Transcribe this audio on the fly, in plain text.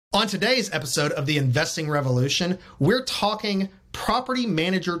On today's episode of the Investing Revolution, we're talking property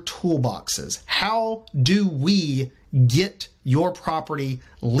manager toolboxes. How do we get your property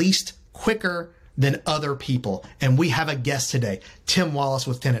leased quicker than other people? And we have a guest today, Tim Wallace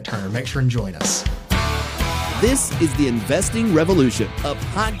with Tenant Turner. Make sure and join us. This is the Investing Revolution, a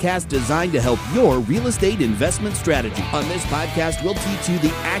podcast designed to help your real estate investment strategy. On this podcast, we'll teach you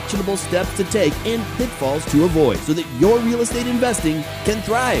the actionable steps to take and pitfalls to avoid so that your real estate investing can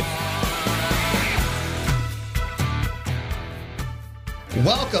thrive.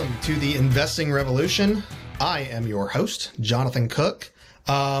 Welcome to the Investing Revolution. I am your host, Jonathan Cook.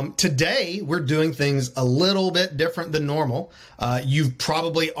 Today, we're doing things a little bit different than normal. You've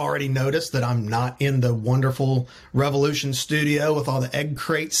probably already noticed that I'm not in the wonderful Revolution studio with all the egg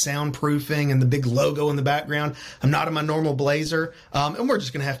crate soundproofing and the big logo in the background. I'm not in my normal blazer. And we're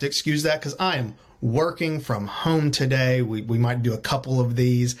just going to have to excuse that because I am working from home today. We might do a couple of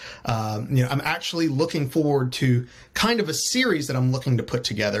these. I'm actually looking forward to kind of a series that I'm looking to put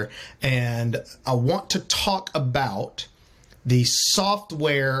together. And I want to talk about the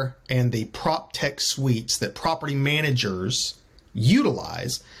software and the prop tech suites that property managers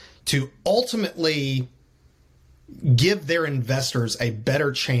utilize to ultimately give their investors a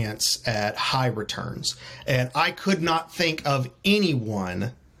better chance at high returns. And I could not think of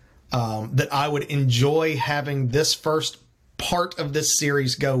anyone that I would enjoy having this first part of this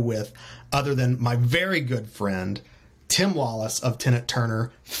series go with other than my very good friend, Tim Wallace of Tenant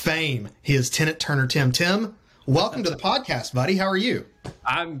Turner fame. He is Tenant Turner Tim. Tim, welcome to the podcast, buddy. How are you?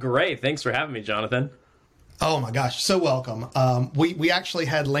 I'm great. Thanks for having me, Jonathan. Oh my gosh, so welcome. We actually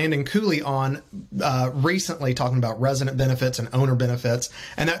had Landon Cooley on recently talking about resident benefits and owner benefits,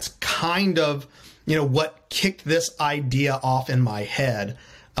 and that's kind of what kicked this idea off in my head.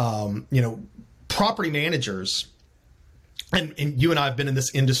 Property managers, and you and I have been in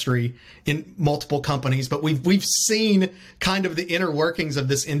this industry in multiple companies, but we've seen kind of the inner workings of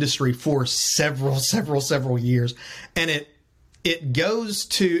this industry for several years. And it goes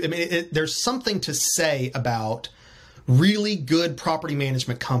to, there's something to say about really good property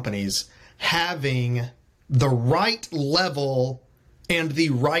management companies having the right level and the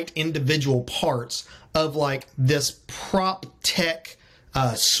right individual parts of like this prop tech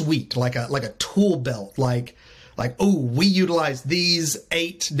suite, like a tool belt, like, we utilize these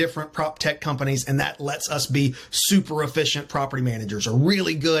 8 different prop tech companies, and that lets us be super efficient property managers or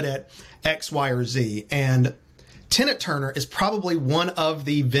really good at X, Y, or Z. And Tenant Turner is probably one of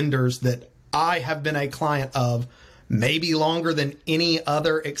the vendors that I have been a client of maybe longer than any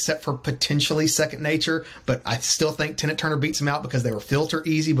other, except for potentially Second Nature. But I still think Tenant Turner beats them out because they were filter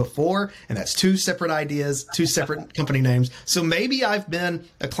easy before. And that's 2 separate ideas, 2 separate company names. So maybe I've been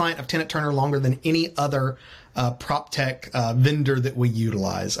a client of Tenant Turner longer than any other prop tech vendor that we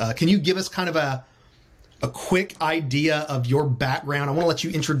utilize. Can you give us kind of a quick idea of your background? I want to let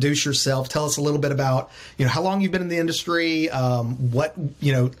you introduce yourself. Tell us a little bit about, how long you've been in the industry, let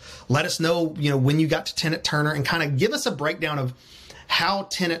us know, when you got to Tenant Turner, and kind of give us a breakdown of how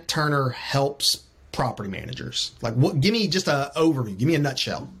Tenant Turner helps property managers. Give me just an overview. Give me a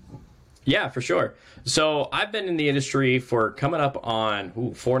nutshell. Yeah, for sure. So I've been in the industry for coming up on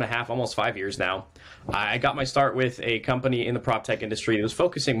 4.5, almost 5 years now. I got my start with a company in the prop tech industry that was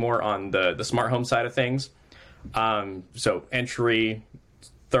focusing more on the smart home side of things. So entry,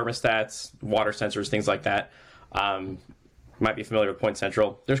 thermostats, water sensors, things like that. Might be familiar with Point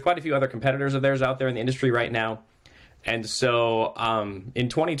Central. There's quite a few other competitors of theirs out there in the industry right now. And so in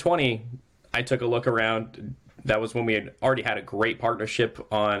 2020, I took a look around. That was when we had already had a great partnership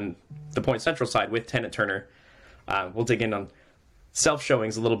on the Point Central side with Tenant Turner. We'll dig in on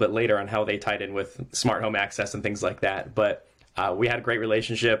self-showings a little bit later on how they tied in with smart home access and things like that. But we had a great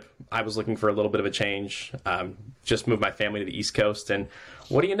relationship. I was looking for a little bit of a change, just moved my family to the East Coast. And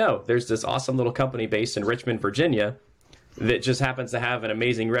what do you know? There's this awesome little company based in Richmond, Virginia, that just happens to have an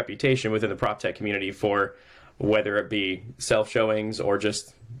amazing reputation within the prop tech community for whether it be self-showings or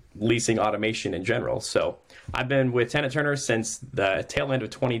just leasing automation in general. So I've been with Tenant Turner since the tail end of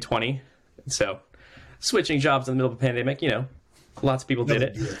 2020. So switching jobs in the middle of a pandemic, lots of people did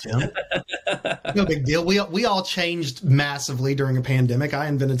it. No big deal. We all changed massively during a pandemic. I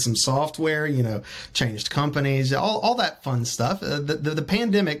invented some software, changed companies, all that fun stuff. The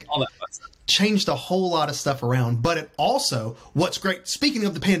pandemic changed a whole lot of stuff around. But it also, what's great, speaking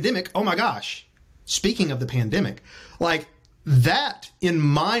of the pandemic, oh my gosh, speaking of the pandemic, that in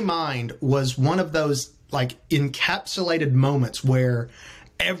my mind was one of those encapsulated moments where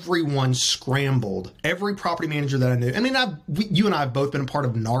everyone scrambled. Every property manager that I knew. I mean, you and I have both been a part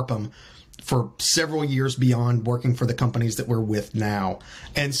of NARPM for several years beyond working for the companies that we're with now.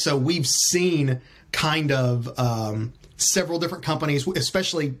 And so we've seen kind of several different companies,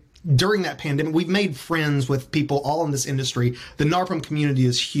 especially during that pandemic. We've made friends with people all in this industry. The NARPM community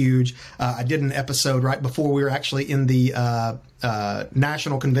is huge. I did an episode right before we were actually in the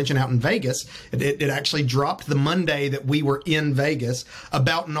national convention out in Vegas. It actually dropped the Monday that we were in Vegas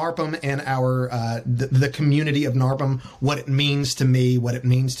about NARPM and our the community of NARPM, what it means to me, what it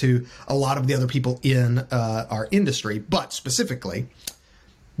means to a lot of the other people in our industry. But specifically,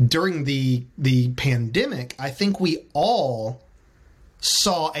 during the pandemic, I think we all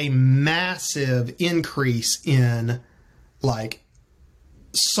saw a massive increase in like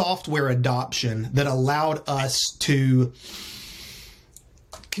software adoption that allowed us to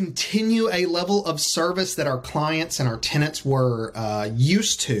continue a level of service that our clients and our tenants were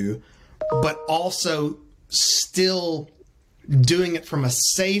used to, but also still doing it from a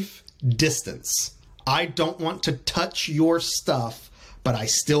safe distance. I don't want to touch your stuff, but I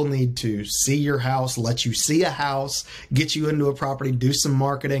still need to see your house, let you see a house, get you into a property, do some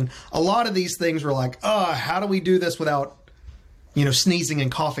marketing. A lot of these things were like, oh, how do we do this without, sneezing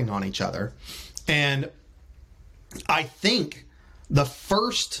and coughing on each other? And I think the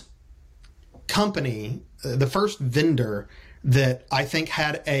first company, the first vendor that I think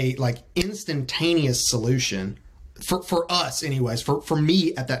had a like instantaneous solution for us anyways, for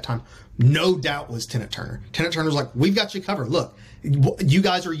me at that time, no doubt was Tenant Turner. Tenant Turner's like, we've got you covered. Look, you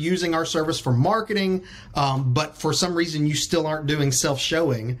guys are using our service for marketing, but for some reason you still aren't doing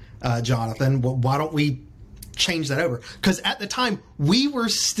self-showing, Jonathan. Well, why don't we change that over? Because at the time we were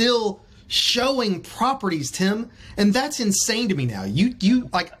still showing properties, Tim, and that's insane to me now. You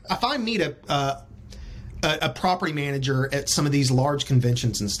like, if I meet a property manager at some of these large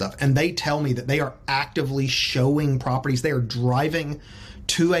conventions and stuff, and they tell me that they are actively showing properties, they are driving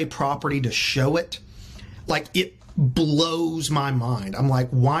to a property to show it, like, it blows my mind. I'm like,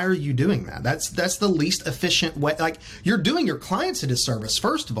 why are you doing that? That's the least efficient way. Like, you're doing your clients a disservice,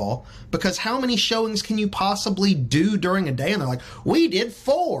 first of all, because how many showings can you possibly do during a day? And they're like, we did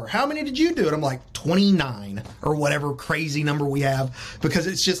 4. How many did you do? And I'm like, 29 or whatever crazy number we have, because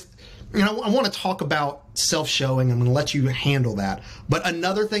it's just, I want to talk about self-showing. I'm going to let you handle that. But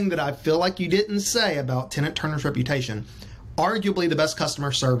another thing that I feel like you didn't say about Tenant Turner's reputation, arguably the best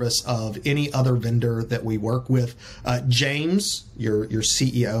customer service of any other vendor that we work with. James, your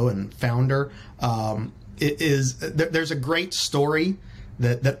CEO and founder, there's a great story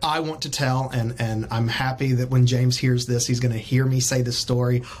that I want to tell, and I'm happy that when James hears this, he's going to hear me say this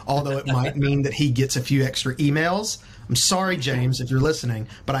story, although it might mean that he gets a few extra emails. I'm sorry, James, if you're listening,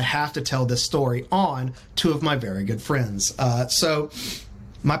 but I have to tell this story on 2 of my very good friends. So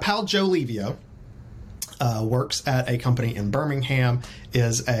my pal Joe Levio works at a company in Birmingham,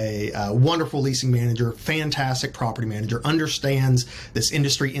 is a wonderful leasing manager, fantastic property manager, understands this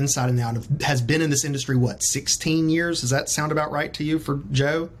industry inside and out, has been in this industry, 16 years? Does that sound about right to you for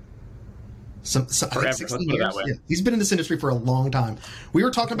Joe? I think 16 years. Yeah. He's been in this industry for a long time. We were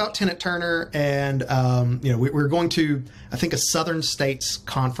talking about Tenant Turner, and we were going to, I think, a Southern States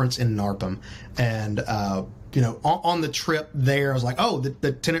conference in NARPM, and on the trip there, I was like, oh,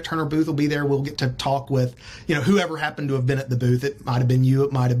 the Tenant Turner booth will be there. We'll get to talk with, whoever happened to have been at the booth. It might have been you.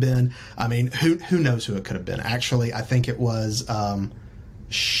 It might have been, who knows who it could have been. Actually, I think it was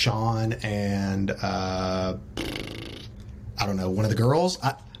Sean and I don't know, one of the girls.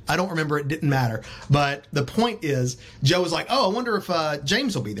 I don't remember. It didn't matter. But the point is, Joe was like, oh, I wonder if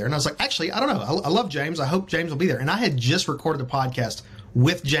James will be there. And I was like, actually, I don't know. I love James. I hope James will be there. And I had just recorded the podcast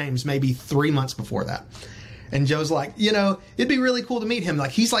with James maybe 3 months before that. And Joe's like, it'd be really cool to meet him.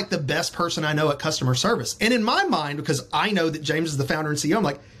 Like, he's like the best person I know at customer service. And in my mind, because I know that James is the founder and CEO, I'm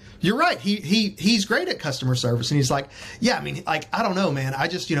like, you're right. He's great at customer service. And he's like, yeah, I don't know, man. I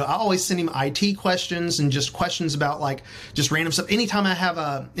just, I always send him IT questions and just questions about like just random stuff. Anytime I have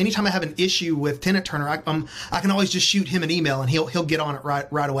an issue with Tenant Turner, I can always just shoot him an email and he'll get on it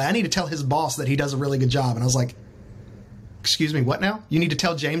right away. I need to tell his boss that he does a really good job. And I was like, excuse me, what now? You need to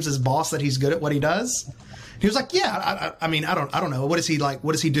tell James's boss that he's good at what he does? He was like, yeah, I don't know. What is he like?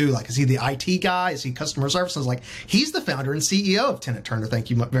 What does he do? Like, is he the IT guy? Is he customer service? I was like, he's the founder and CEO of Tenant Turner.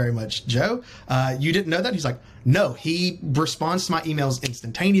 Thank you very much, Joe. You didn't know that? He's like, no, he responds to my emails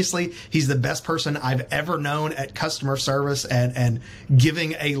instantaneously. He's the best person I've ever known at customer service and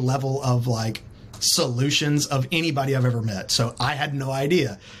giving a level of like solutions of anybody I've ever met. So I had no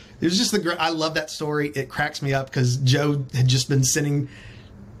idea. It was just I love that story. It cracks me up because Joe had just been sending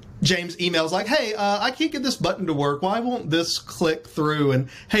James emails like, hey, I can't get this button to work. Why won't this click through? And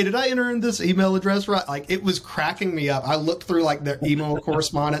hey, did I enter in this email address right? Like, it was cracking me up. I looked through like their email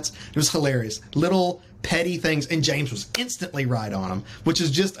correspondence. It was hilarious. Little petty things. And James was instantly right on them, which is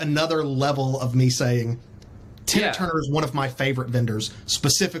just another level of me saying, Tenant Turner is one of my favorite vendors,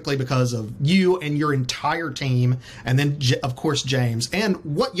 specifically because of you and your entire team. And then, of course, James and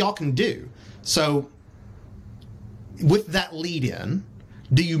what y'all can do. So with that lead in,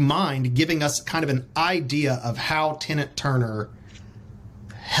 do you mind giving us kind of an idea of how Tenant Turner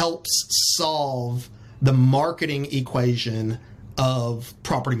helps solve the marketing equation of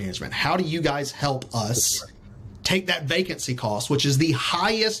property management? How do you guys help us take that vacancy cost, which is the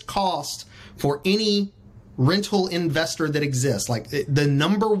highest cost for any rental investor that exists? Like, the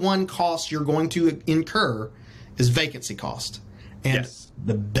number one cost you're going to incur is vacancy cost. And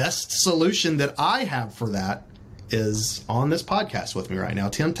the best solution that I have for that is on this podcast with me right now.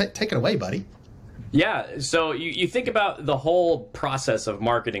 Tim, take it away, buddy. Yeah, so you think about the whole process of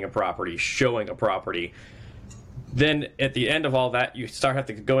marketing a property, showing a property. Then at the end of all that, you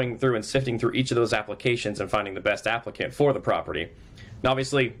start going through and sifting through each of those applications and finding the best applicant for the property. Now,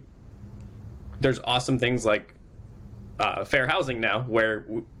 obviously, there's awesome things like fair housing now, where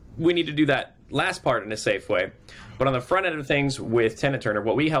we need to do that last part in a safe way. But on the front end of things with Tenant Turner,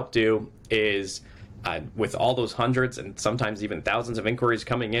 what we help do is with all those hundreds and sometimes even thousands of inquiries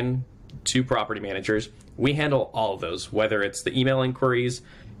coming in to property managers, we handle all of those, whether it's the email inquiries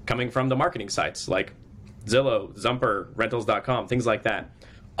coming from the marketing sites like Zillow, Zumper, Rentals.com, things like that.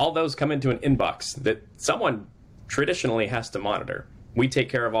 All those come into an inbox that someone traditionally has to monitor. We take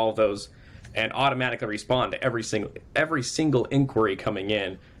care of all of those and automatically respond to every single inquiry coming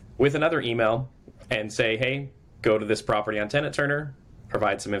in with another email and say, hey, go to this property on Tenant Turner,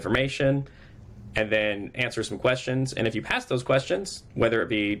 provide some information, and then answer some questions. And if you pass those questions, whether it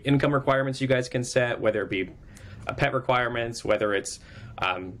be income requirements you guys can set, whether it be pet requirements, whether it's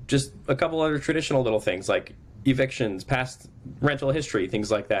just a couple other traditional little things like evictions, past rental history,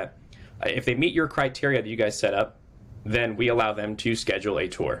 things like that. If they meet your criteria that you guys set up, then we allow them to schedule a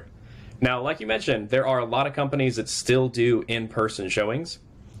tour. Now, like you mentioned, there are a lot of companies that still do in-person showings.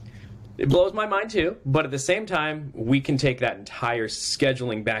 It blows my mind too, but at the same time, we can take that entire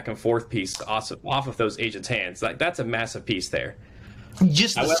scheduling back and forth piece off of those agents' hands. Like, that's a massive piece there.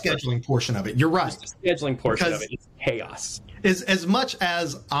 Just the scheduling portion of it. You're right. Just the scheduling portion of it is chaos. As much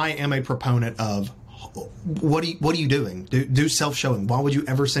as I am a proponent of what are you doing? Do self-showing. Why would you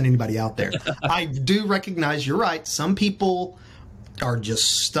ever send anybody out there? I do recognize you're right. Some people are just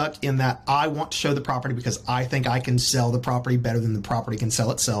stuck in that I want to show the property because I think I can sell the property better than the property can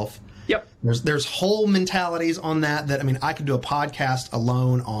sell itself. Yep. There's whole mentalities on that I mean, I could do a podcast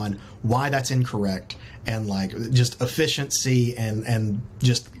alone on why that's incorrect and like just efficiency and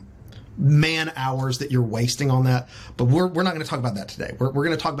just man hours that you're wasting on that. But we're not going to talk about that today. We're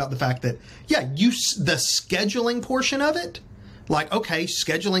going to talk about the fact that, the scheduling portion of it, like, okay,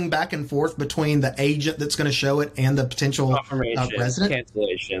 scheduling back and forth between the agent that's going to show it and the potential resident.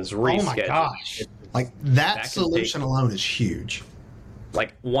 Cancellations, rescheduling. Oh my gosh. Like, that solution alone is huge.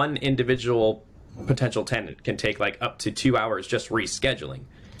 Like, one individual potential tenant can take like up to 2 hours just rescheduling.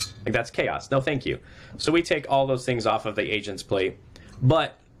 Like, that's chaos. No, thank you. So we take all those things off of the agent's plate.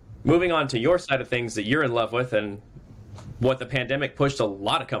 But moving on to your side of things that you're in love with and what the pandemic pushed a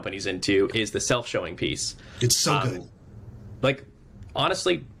lot of companies into is the self-showing piece. It's so good. Like,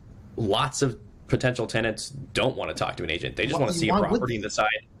 honestly, lots of potential tenants don't want to talk to an agent. They just want to see a property and decide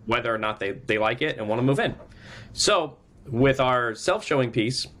whether or not they like it and want to move in. So with our self-showing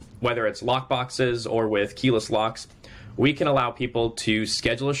piece, whether it's lock boxes or with keyless locks, we can allow people to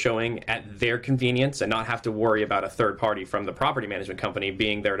schedule a showing at their convenience and not have to worry about a third party from the property management company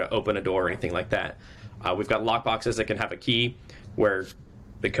being there to open a door or anything like that. We've got lock boxes that can have a key where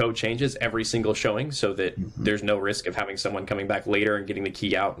the code changes every single showing so that there's no risk of having someone coming back later and getting the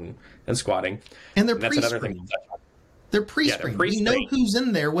key out and squatting. And that's another thing. They're pre-screened. We know who's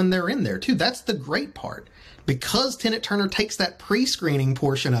in there when they're in there, too. That's the great part. Because Tenant Turner takes that pre-screening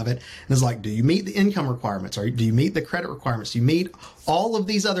portion of it and is like, do you meet the income requirements? Or do you meet the credit requirements? Do you meet all of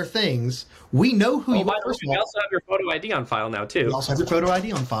these other things? We know who you are. We also have your photo ID on file now, too. We also have your photo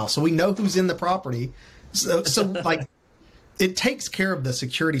ID on file. So we know who's in the property. So like, it takes care of the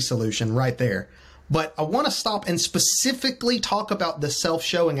security solution right there. But I want to stop and specifically talk about the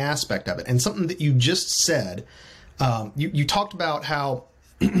self-showing aspect of it. And something that you just said, you talked about how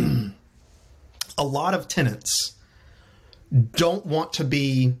a lot of tenants don't want to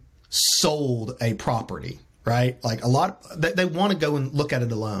be sold a property, right? Like they want to go and look at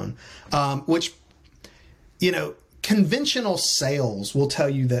it alone, which, conventional sales will tell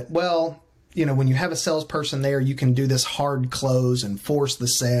you that, well, you know, when you have a salesperson there, you can do this hard close and force the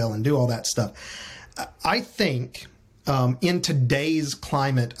sale and do all that stuff. I think in today's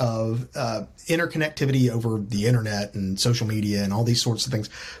climate of interconnectivity over the internet and social media and all these sorts of things,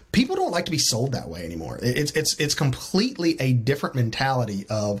 people don't like to be sold that way anymore. It's completely a different mentality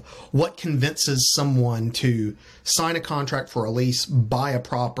of what convinces someone to sign a contract for a lease, buy a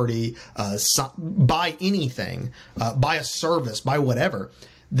property, buy anything, buy a service, buy whatever,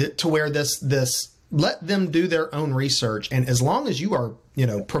 to where this let them do their own research. And as long as you are, you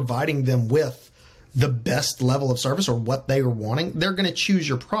know, providing them with the best level of service or what they are wanting, they're going to choose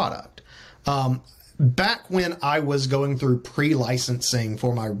your product. Back when I was going through pre-licensing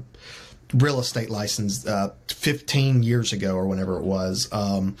for my real estate license 15 years ago or whenever it was,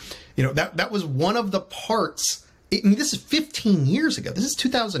 you know, that was one of the parts. And this is 15 years ago. This is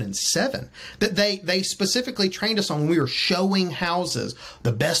 2007 that they specifically trained us on when we were showing houses.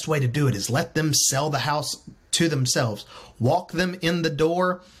 The best way to do it is let them sell the house to themselves, walk them in the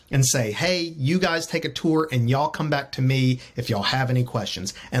door and say, hey, you guys take a tour and y'all come back to me if y'all have any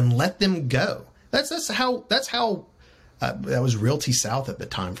questions, and let them go. That's how that was Realty South at the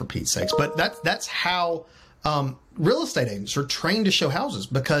time, for Pete's sakes. But that's how real estate agents are trained to show houses,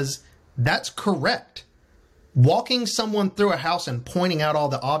 because that's correct. Walking someone through a house and pointing out all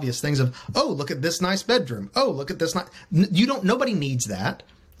the obvious things of, oh, look at this nice bedroom. Oh, look at this nice. Nobody needs that.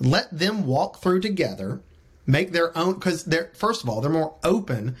 Let them walk through together, make their own, because first of all, they're more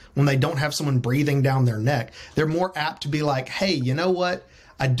open when they don't have someone breathing down their neck. They're more apt to be like, hey, you know what?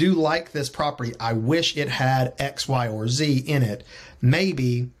 I do like this property. I wish it had X, Y, or Z in it.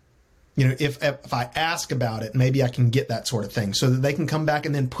 Maybe, you know, if I ask about it, maybe I can get that sort of thing, so that they can come back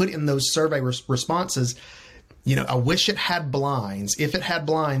and then put in those survey responses. You know, I wish it had blinds. If it had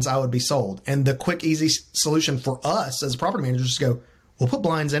blinds, I would be sold. And the quick, easy solution for us as property managers is to go, we'll put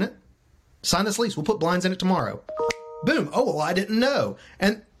blinds in it. Sign this lease. We'll put blinds in it tomorrow. Boom. Oh, well, I didn't know.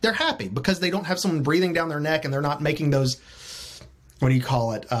 And they're happy because they don't have someone breathing down their neck, and they're not making those, what do you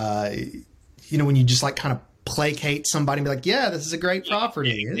call it? You know, when you just like kind of placate somebody and be like, yeah, this is a great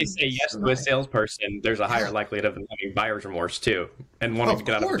property. They say yes to a salesperson, there's a higher likelihood of them having buyer's remorse too, and wanting to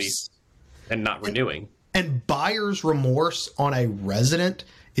get out of the lease and not renewing. And buyer's remorse on a resident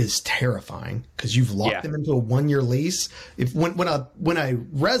is terrifying, because you've locked them into a 1-year lease. When a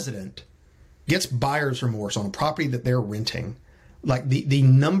resident gets buyer's remorse on a property that they're renting, like the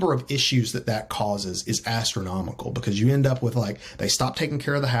number of issues that causes is astronomical, because you end up with, like, they stop taking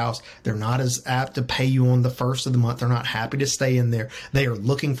care of the house. They're not as apt to pay you on the first of the month. They're not happy to stay in there. They are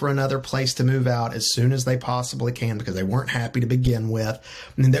looking for another place to move out as soon as they possibly can, because they weren't happy to begin with.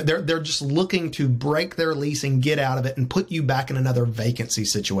 And they're just looking to break their lease and get out of it and put you back in another vacancy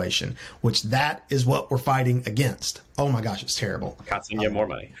situation, which that is what we're fighting against. Oh my gosh, it's terrible. Costing you more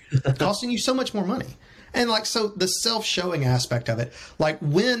money. Costing you so much more money. And like, so the self-showing aspect of it, like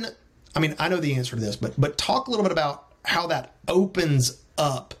I know the answer to this, but talk a little bit about how that opens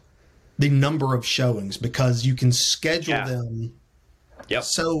up the number of showings, because you can schedule them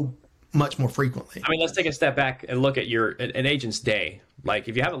so much more frequently. I mean, let's take a step back and look at an agent's day. Like,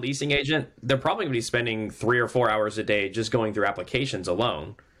 if you have a leasing agent, they're probably going to be spending 3 or 4 hours a day just going through applications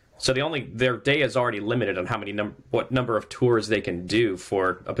alone. So their day is already limited on what number of tours they can do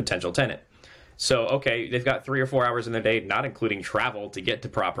for a potential tenant. So, okay, they've got 3 or 4 hours in their day, not including travel to get to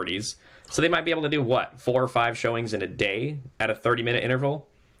properties. So they might be able to do, 4 or 5 showings in a day at a 30-minute interval?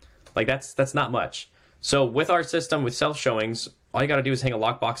 Like, that's not much. So with our system, with self-showings, all you got to do is hang a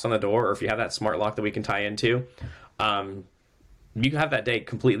lockbox on the door, or if you have that smart lock that we can tie into, you can have that day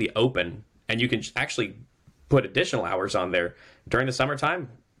completely open, and you can actually put additional hours on there. During the summertime,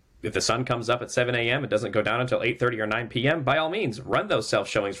 if the sun comes up at 7 a.m., it doesn't go down until 8:30 or 9 p.m., by all means, run those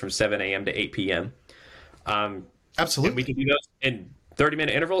self-showings from 7 a.m. to 8 p.m. Absolutely. And we can do those in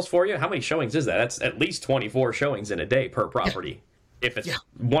 30-minute intervals for you. How many showings is that? That's at least 24 showings in a day per property. Yeah. If it's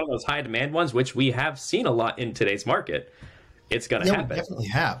one of those high-demand ones, which we have seen a lot in today's market, it's going to happen. We definitely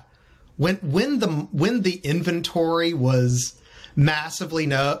have. When the inventory was massively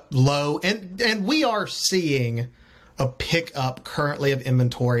low, and we are seeing a pickup currently of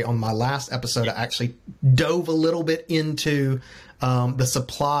inventory. On my last episode, I actually dove a little bit into the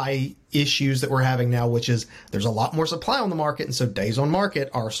supply issues that we're having now, which is there's a lot more supply on the market. And so days on market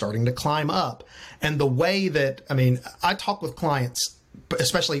are starting to climb up. And the way that, I talk with clients,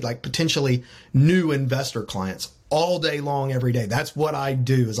 especially like potentially new investor clients, all day long, every day. That's what I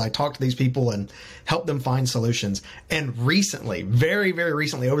do, is I talk to these people and help them find solutions. And recently, very, very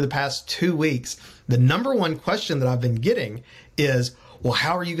recently, over the past 2 weeks, the number one question that I've been getting is, well,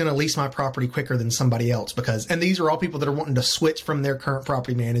 how are you going to lease my property quicker than somebody else? And these are all people that are wanting to switch from their current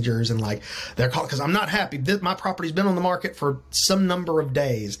property managers, and like they're called because I'm not happy. My property's been on the market for some number of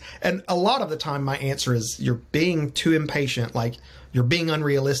days. And a lot of the time my answer is, you're being too impatient. Like, you're being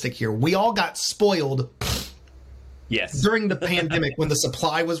unrealistic here. We all got spoiled. Yes. During the pandemic, when the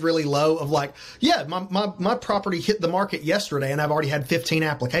supply was really low, of like, yeah, my property hit the market yesterday and I've already had 15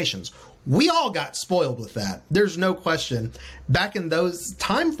 applications. We all got spoiled with that. There's no question. Back in those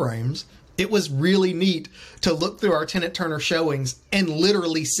time frames, it was really neat to look through our Tenant Turner showings and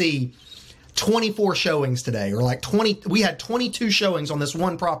literally see 24 showings today, or like 20. We had 22 showings on this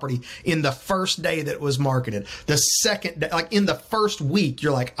one property in the first day that it was marketed. The second day, like in the first week,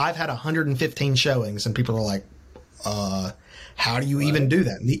 you're like, I've had 115 showings, and people are like, how do you even do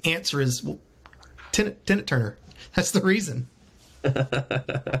that? And the answer is, well, Tenant Turner. That's the reason.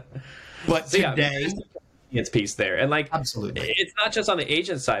 But So, today, it's piece there, and like, absolutely, it's not just on the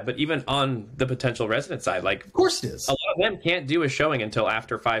agent side, but even on the potential resident side. Like, of course, it is. A lot of them can't do a showing until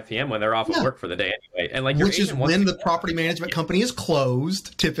after 5 p.m. when they're off of work for the day anyway, and like, which is when the property management company is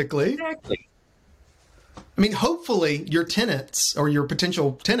closed, typically. Exactly. I mean, hopefully your tenants or your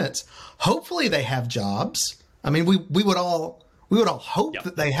potential tenants, hopefully they have jobs. I mean, we would all hope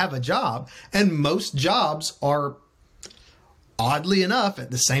that they have a job, and most jobs are, oddly enough, at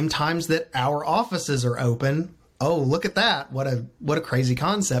the same times that our offices are open. Oh, look at that. What a crazy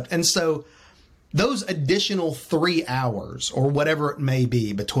concept. And so those additional 3 hours or whatever it may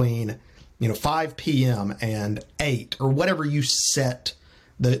be between, 5 p.m. and 8, or whatever you set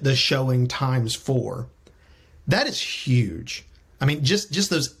the showing times for, that is huge. I mean,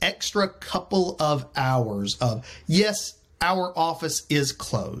 just those extra couple of hours of, yes, our office is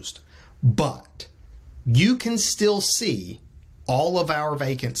closed, but you can still see all of our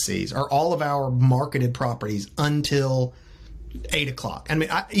vacancies or all of our marketed properties until 8 o'clock. I mean,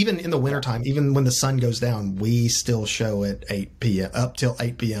 even in the wintertime, even when the sun goes down, we still show at 8 p.m. up till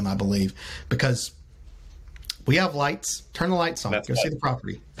 8 p.m., I believe, because we have lights. Turn the lights on. Go see the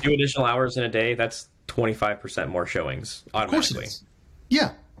property. 2 additional hours in a day, that's 25% more showings automatically. Of course it is.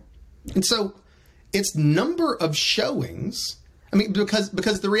 Yeah. And so it's number of showings. I mean, because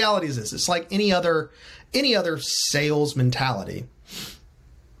the reality is this, it's like any other sales mentality.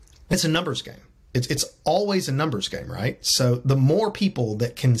 It's a numbers game. It's always a numbers game, right? So the more people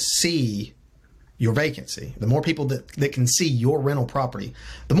that can see your vacancy, the more people that can see your rental property,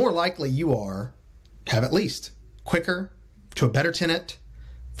 the more likely you are to have at least quicker to a better tenant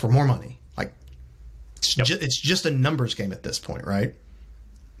for more money. Like, it's just a numbers game at this point, right?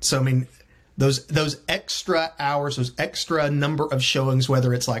 So, I mean, those extra hours, those extra number of showings,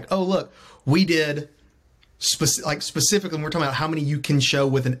 whether it's like, oh, look, we did specifically, when we're talking about how many you can show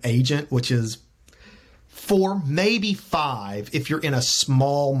with an agent, which is 4, maybe 5, if you're in a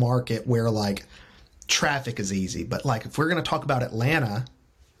small market where like traffic is easy. But like, if we're going to talk about Atlanta,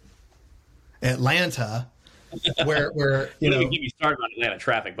 where you know, get me started on Atlanta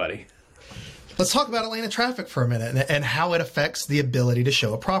traffic, buddy. Let's talk about Atlanta traffic for a minute and how it affects the ability to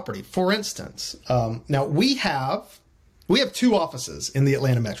show a property. For instance, now we have 2 offices in the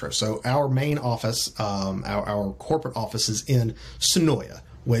Atlanta metro. So our main office, our corporate office is in Sonoya,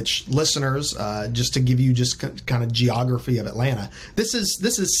 which listeners, just to give you just kind of geography of Atlanta, this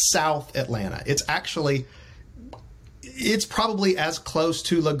is South Atlanta. It's probably as close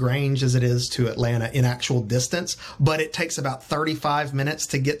to LaGrange as it is to Atlanta in actual distance, but it takes about 35 minutes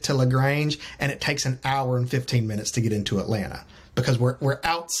to get to LaGrange, and it takes an hour and 15 minutes to get into Atlanta because we're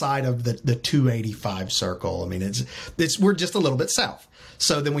outside of the 285 circle. I mean, we're just a little bit south.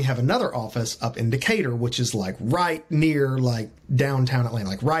 So then we have another office up in Decatur, which is like right near like downtown Atlanta,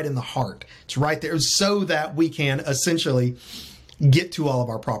 like right in the heart. It's right there so that we can essentially get to all of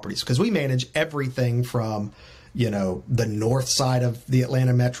our properties because we manage everything from the north side of the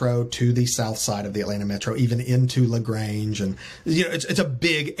Atlanta metro to the south side of the Atlanta metro, even into LaGrange. And, it's a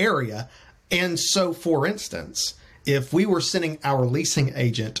big area. And so, for instance, if we were sending our leasing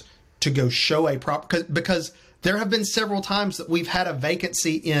agent to go show a property, because there have been several times that we've had a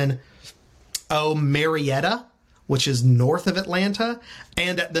vacancy in, Marietta, which is north of Atlanta,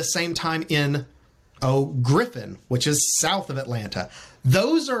 and at the same time in, Griffin, which is south of Atlanta.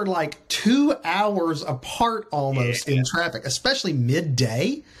 Those are like 2 hours apart almost in traffic, especially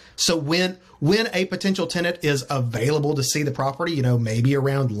midday. So when a potential tenant is available to see the property, maybe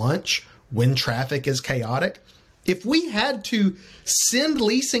around lunch when traffic is chaotic, if we had to send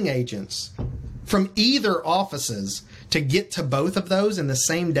leasing agents from either offices to get to both of those in the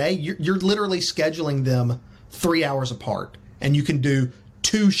same day, you're literally scheduling them 3 hours apart, and you can do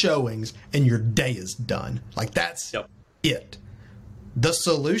 2 showings and your day is done. Like that's it. The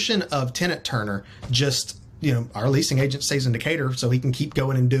solution of Tenant Turner just, our leasing agent stays in Decatur so he can keep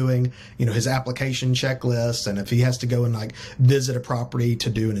going and doing, his application checklist. And if he has to go and like visit a property to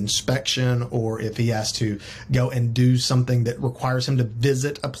do an inspection, or if he has to go and do something that requires him to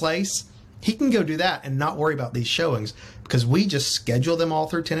visit a place, he can go do that and not worry about these showings, because we just schedule them all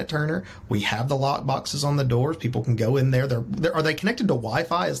through Tenant Turner. We have the lock boxes on the doors. People can go in there. Are they connected to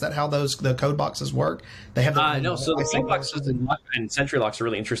Wi-Fi? Is that how the code boxes work? They have no. So the key boxes and Sentry locks are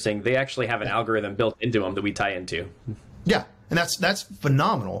really interesting. They actually have an algorithm built into them that we tie into. Yeah, and that's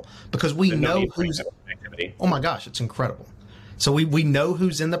phenomenal, because we know who's. Oh my gosh, it's incredible. So we know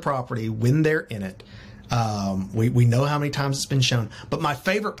who's in the property when they're in it. We know how many times it's been shown. But my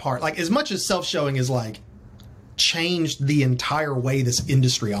favorite part, like, as much as self-showing is like changed the entire way this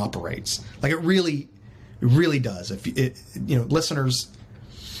industry operates, like it really does. Listeners,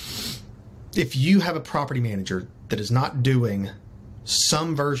 if you have a property manager that is not doing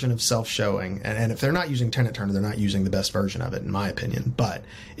some version of self-showing, and if they're not using Tenant Turner, they're not using the best version of it, in my opinion. But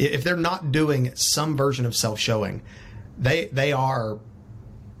if they're not doing some version of self-showing, they are,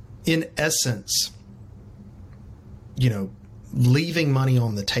 in essence, leaving money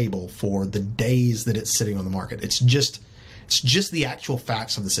on the table for the days that it's sitting on the market. It's just the actual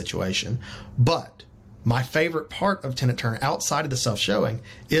facts of the situation. But my favorite part of Tenant Turner, outside of the self-showing,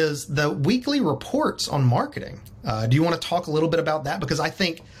 is the weekly reports on marketing. Do you want to talk a little bit about that? Because I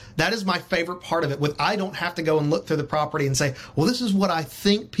think that is my favorite part of it. I don't have to go and look through the property and say, well, this is what I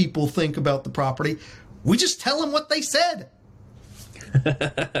think people think about the property. We just tell them what they said.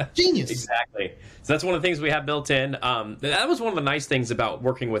 Genius. Exactly. So that's one of the things we have built in. That was one of the nice things about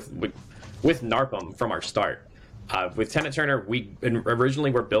working with NARPM from our start. With Tenant Turner, we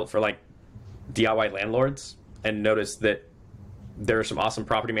originally were built for like DIY landlords, and noticed that there are some awesome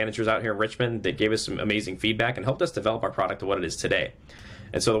property managers out here in Richmond that gave us some amazing feedback and helped us develop our product to what it is today.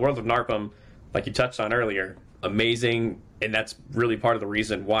 And so the world of NARPM, like you touched on earlier, amazing. And that's really part of the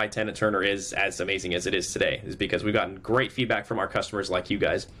reason why Tenant Turner is as amazing as it is today, is because we've gotten great feedback from our customers like you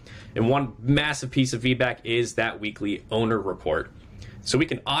guys. And one massive piece of feedback is that weekly owner report. So we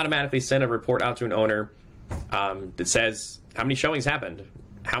can automatically send a report out to an owner that says how many showings happened,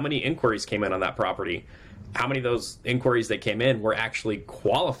 how many inquiries came in on that property, how many of those inquiries that came in were actually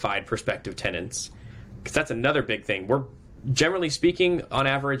qualified prospective tenants. Because that's another big thing. Generally speaking, on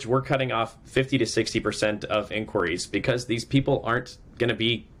average, we're cutting off 50 to 60% of inquiries, because these people aren't going to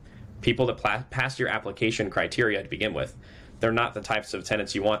be people that pass your application criteria to begin with. They're not the types of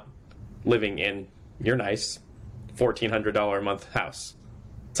tenants you want living in your nice $1,400 a month house,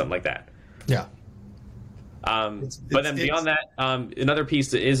 something like that. Yeah. But then beyond that, another piece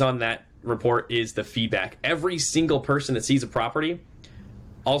that is on that report is the feedback. Every single person that sees a property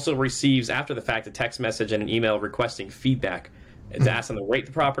also receives, after the fact, a text message and an email requesting feedback to ask them to rate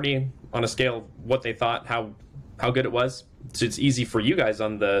the property on a scale of what they thought, how good it was. So it's easy for you guys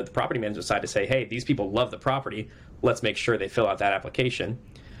on the property management side to say, hey, these people love the property. Let's make sure they fill out that application.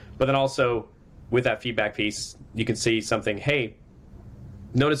 But then also with that feedback piece, you can see something, hey,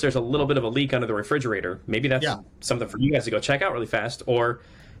 notice there's a little bit of a leak under the refrigerator. Maybe that's something for you guys to go check out really fast. Or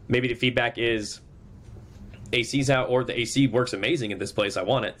maybe the feedback is AC's out, or the AC works amazing in this place, I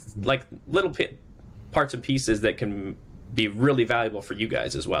want it. Like little parts and pieces that can be really valuable for you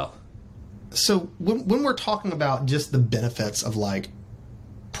guys as well. So when we're talking about just the benefits of like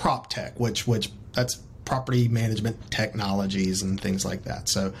prop tech, which that's property management technologies and things like that.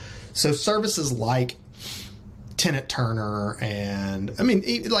 So services like Tenant Turner, and I mean,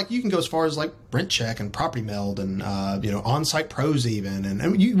 like you can go as far as like Rent Check and Property Meld and On-Site Pros even,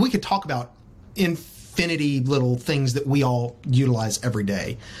 and we could talk about infinity little things that we all utilize every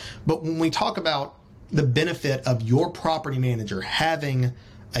day. But when we talk about the benefit of your property manager having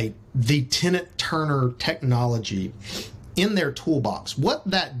the Tenant Turner technology in their toolbox, what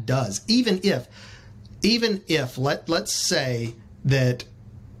that does, even if let's say that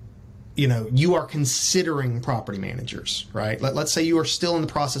you are considering property managers, right? Let's say you are still in the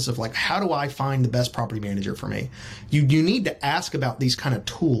process of like, how do I find the best property manager for me? You need to ask about these kind of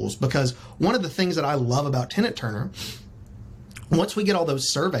tools, because one of the things that I love about Tenant Turner, once we get all those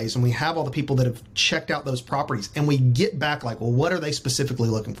surveys and we have all the people that have checked out those properties, and we get back like, well, what are they specifically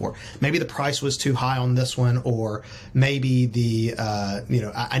looking for? Maybe the price was too high on this one, or maybe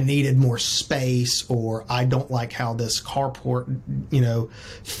I needed more space, or I don't like how this carport,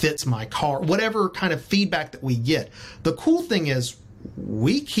 fits my car, whatever kind of feedback that we get. The cool thing is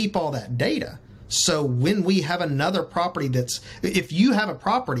we keep all that data. So when we have another property if you have a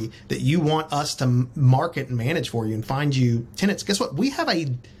property that you want us to market and manage for you and find you tenants, guess what? We have a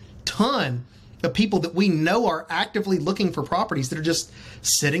ton of people that we know are actively looking for properties that are just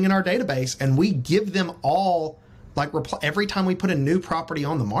sitting in our database, and we give them all, like, every time we put a new property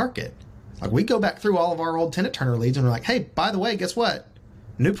on the market, like, we go back through all of our old Tenant Turner leads and we're like, hey, by the way, guess what?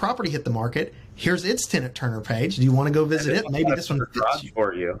 New property hit the market. Here's its Tenant Turner page. Do you want to go visit it? Maybe this one fits you.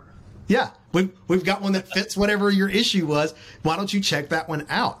 For you. Yeah, we've got one that fits whatever your issue was. Why don't you check that one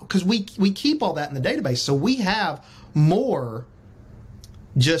out? Because we keep all that in the database, so we have more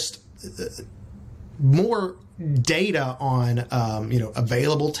more data on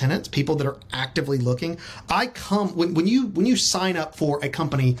available tenants, people that are actively looking. When you sign up for a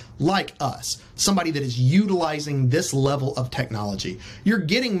company like us, somebody that is utilizing this level of technology, you're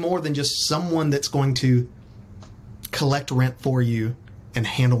getting more than just someone that's going to collect rent for you and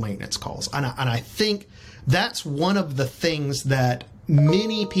handle maintenance calls. And I think that's one of the things that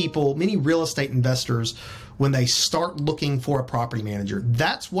many real estate investors, when they start looking for a property manager,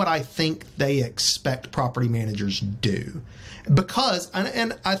 that's what I think they expect property managers do. Because,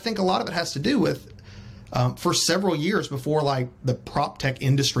 and I think a lot of it has to do with, for several years before, like, the prop tech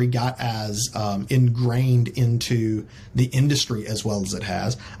industry got as ingrained into the industry as well as it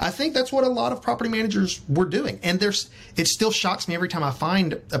has, I think that's what a lot of property managers were doing. And it still shocks me every time I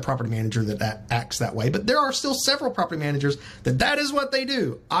find a property manager that acts that way. But there are still several property managers that is what they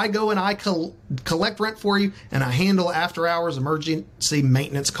do. I go and I collect rent for you, and I handle after hours emergency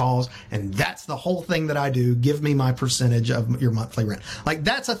maintenance calls, and that's the whole thing that I do. Give me my percentage of your monthly rent. Like,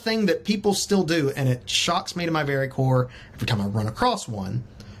 that's a thing that people still do, and it shocks me to my very core every time I run across one.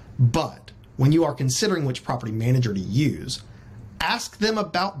 But when you are considering which property manager to use, ask them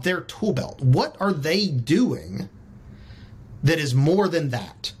about their tool belt. What are they doing that is more than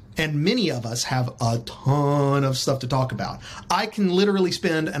that? And many of us have a ton of stuff to talk about. I can literally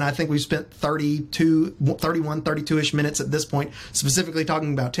spend, and I think we've spent 32-ish minutes at this point, specifically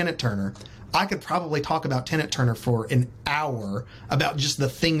talking about Tenant Turner. I could probably talk about Tenant Turner for an hour about just the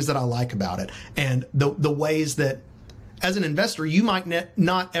things that I like about it, and the ways that, as an investor, you might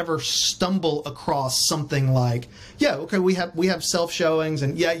not ever stumble across something like, yeah, okay, we have self showings,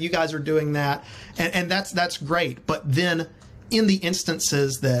 and yeah, you guys are doing that, and that's great. But then, in the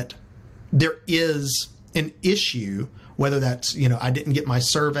instances that there is an issue, whether that's, I didn't get my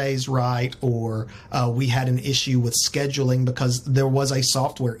surveys right, or we had an issue with scheduling because there was a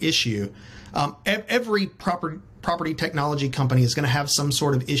software issue. Every property technology company is going to have some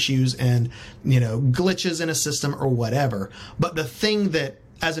sort of issues and, glitches in a system or whatever. But the thing that,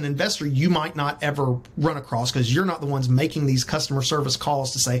 as an investor, you might not ever run across, because you're not the ones making these customer service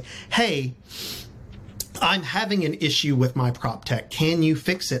calls to say, hey, I'm having an issue with my prop tech. Can you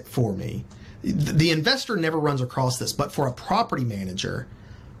fix it for me? The investor never runs across this, but for a property manager,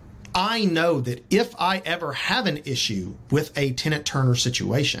 I know that if I ever have an issue with a Tenant Turner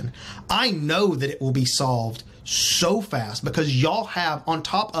situation, I know that it will be solved so fast, because y'all have, on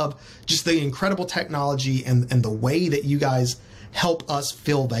top of just the incredible technology and the way that you guys help us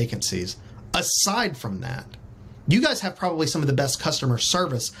fill vacancies, aside from that, you guys have probably some of the best customer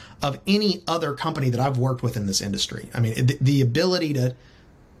service of any other company that I've worked with in this industry. I mean, the ability to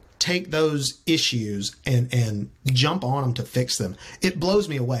take those issues and jump on them to fix them, it blows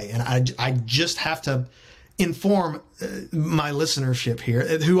me away. And I just have to inform my listenership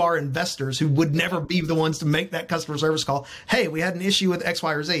here, who are investors, who would never be the ones to make that customer service call. Hey, we had an issue with X,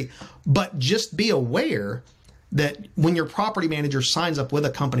 Y, or Z. But just be aware that when your property manager signs up with a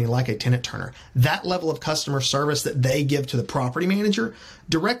company like a Tenant Turner, that level of customer service that they give to the property manager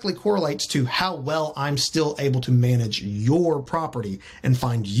directly correlates to how well I'm still able to manage your property and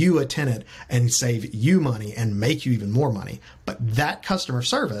find you a tenant and save you money and make you even more money. But that customer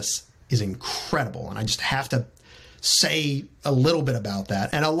service is incredible. And I just have to say a little bit about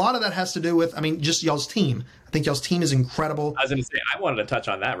that. And a lot of that has to do with, just y'all's team. I think y'all's team is incredible. I was going to say, I wanted to touch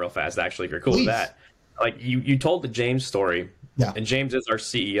on that real fast, actually, if you're cool with that. Like, you told the James story, yeah. And James is our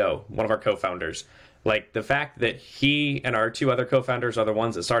CEO, one of our co-founders. Like, the fact that he and our two other co-founders are the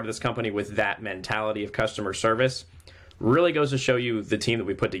ones that started this company with that mentality of customer service really goes to show you the team that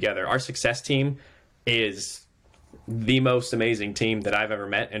we put together. Our success team is the most amazing team that I've ever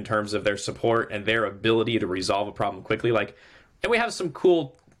met in terms of their support and their ability to resolve a problem quickly. Like, and we have some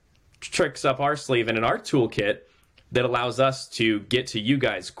cool tricks up our sleeve and in our toolkit that allows us to get to you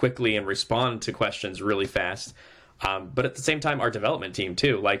guys quickly and respond to questions really fast. But at the same time, our development team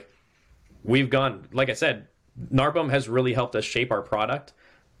too. Like, we've gone, like I said, NARPM has really helped us shape our product,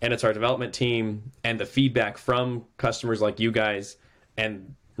 and it's our development team and the feedback from customers like you guys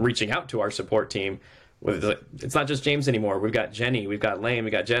and reaching out to our support team It's not just James anymore. We've got Jenny, we've got Lane,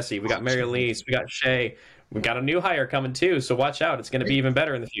 we got Jesse, we got Mary Elise, we got Shay. We got a new hire coming too, so watch out. It's going to be even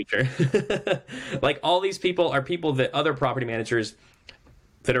better in the future. Like, all these people are people that other property managers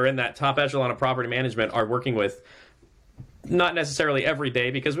that are in that top echelon of property management are working with. Not necessarily every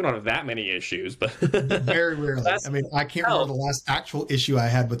day, because we don't have that many issues, but very rarely. I mean, I can't remember the last actual issue I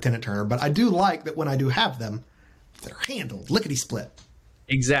had with Tenant Turner, but I do like that when I do have them, they're handled lickety split.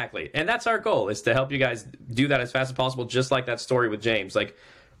 Exactly. And that's our goal, is to help you guys do that as fast as possible, just like that story with James. Like,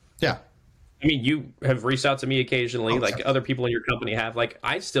 yeah. I mean, you have reached out to me occasionally, like other people in your company have. Like,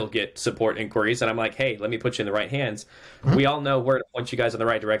 I still get support inquiries, and I'm like, hey, let me put you in the right hands. Mm-hmm. We all know where to point you guys in the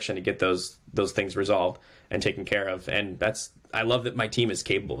right direction to get those things resolved and taken care of. And I love that my team is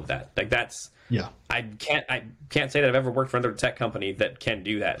capable of that. Like, I can't say that I've ever worked for another tech company that can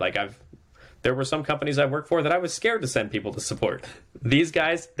do that. Like, there were some companies I worked for that I was scared to send people to support. These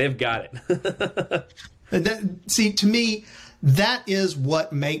guys, they've got it. See, to me, that is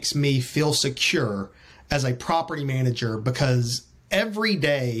what makes me feel secure as a property manager, because every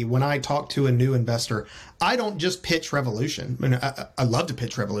day when I talk to a new investor, I don't just pitch Revolution. I mean, I love to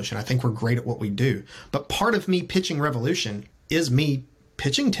pitch Revolution. I think we're great at what we do. But part of me pitching Revolution is me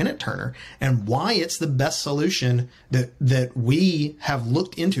pitching Tenant Turner and why it's the best solution that we have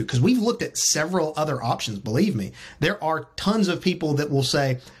looked into, because we've looked at several other options. Believe me, there are tons of people that will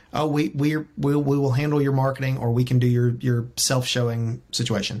say, oh, we will handle your marketing, or we can do your self-showing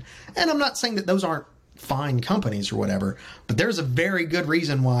situation. And I'm not saying that those aren't fine companies or whatever, but there's a very good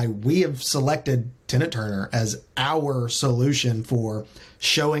reason why we have selected Tenant Turner as our solution for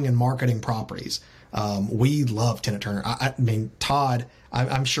showing and marketing properties. We love Tenant Turner. I mean, Todd,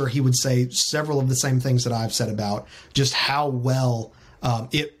 I'm sure he would say several of the same things that I've said about just how well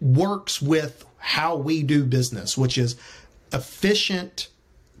it works with how we do business, which is efficient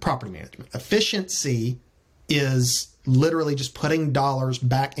property management. Efficiency is literally just putting dollars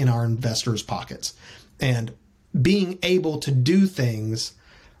back in our investors' pockets and being able to do things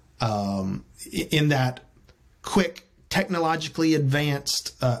in that quick, technologically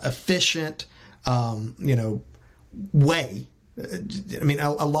advanced, efficient, way. I mean,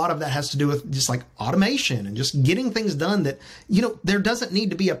 a lot of that has to do with just like automation and just getting things done that, there doesn't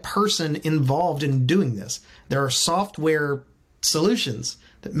need to be a person involved in doing this. There are software solutions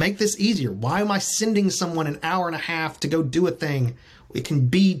that make this easier. Why am I sending someone an hour and a half to go do a thing? It can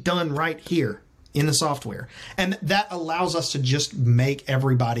be done right here in the software. And that allows us to just make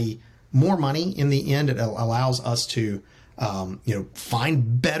everybody more money in the end. It allows us to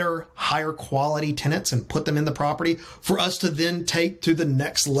find better, higher quality tenants and put them in the property for us to then take to the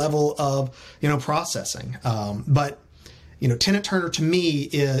next level of, processing. But Tenant Turner to me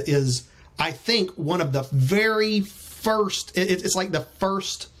is I think one of the very first, it's like the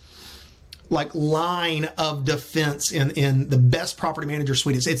first line of defense in the best property manager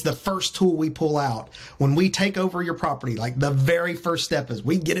suite. It's the first tool we pull out when we take over your property. Like, the very first step is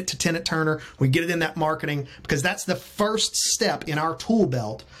we get it to Tenant Turner, we get it in that marketing, because that's the first step in our tool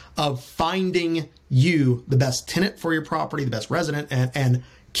belt of finding you the best tenant for your property, the best resident, and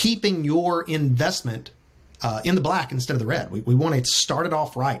keeping your investment in the black instead of the red. We want to start it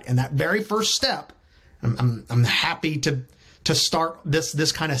off right. And that very first step, I'm happy to start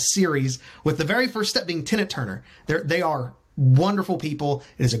this kind of series with the very first step being Tenant Turner. They are wonderful people.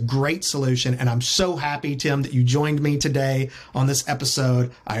 It is a great solution. And I'm so happy, Tim, that you joined me today on this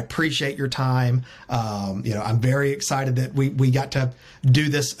episode. I appreciate your time. I'm very excited that we got to do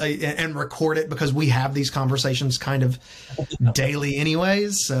this and record it, because we have these conversations kind of daily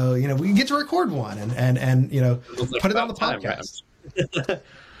anyways. So, we get to record one and put it on the podcast.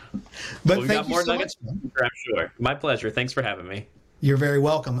 But we thank got you more so nuggets, much. I'm sure. My pleasure. Thanks for having me. You're very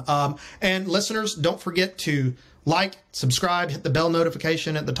welcome. And listeners, don't forget to like, subscribe, hit the bell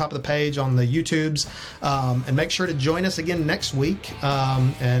notification at the top of the page on the YouTubes, and make sure to join us again next week.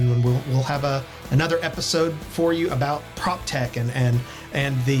 And we'll have another episode for you about prop tech and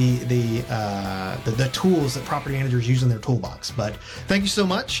the tools that property managers use in their toolbox. But thank you so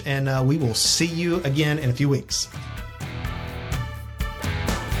much, and we will see you again in a few weeks.